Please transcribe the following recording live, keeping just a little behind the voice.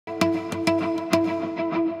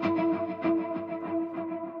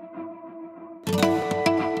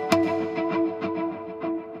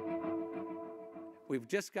we've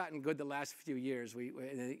just gotten good the last few years.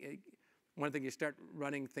 One thing, you start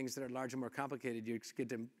running things that are larger, more complicated, you get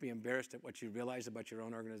to be embarrassed at what you realize about your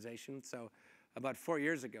own organization. So about 4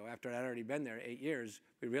 years ago, after I'd already been there 8 years,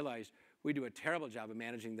 we realized we do a terrible job of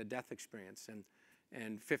managing the death experience.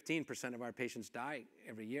 And 15% of our patients die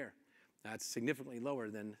every year. That's significantly lower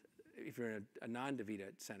than if you're in a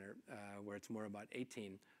non-DaVita center, where it's more about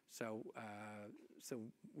 18. So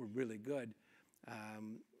we're really good.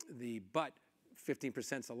 But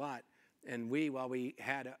 15%'s a lot. And while we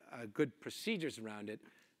had good procedures around it,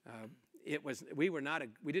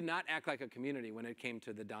 we did not act like a community when it came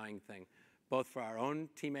to the dying thing, both for our own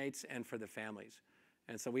teammates and for the families.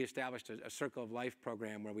 And so we established a Circle of Life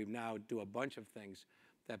program where we now do a bunch of things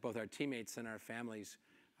that both our teammates and our families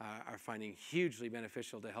are finding hugely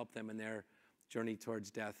beneficial to help them in their journey towards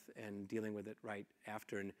death and dealing with it right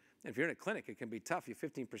after. And if you're in a clinic, it can be tough. You're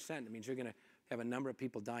 15%. It means you're going to have a number of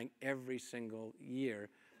people dying every single year.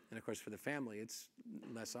 And of course, for the family, it's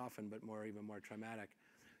less often, but even more traumatic.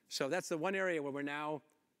 So that's the one area where we're now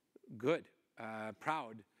good,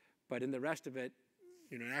 proud. But in the rest of it,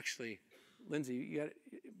 actually, Lindsay,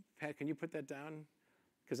 Pat, can you put that down?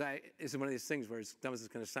 Because this is one of these things where, as dumb as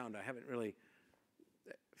it's going to sound,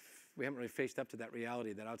 we haven't really faced up to that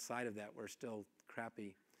reality that outside of that, we're still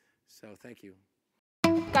crappy. So thank you.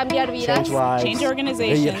 Cambiar vidas, change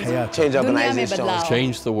organizations, change organizations,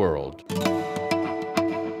 change the world.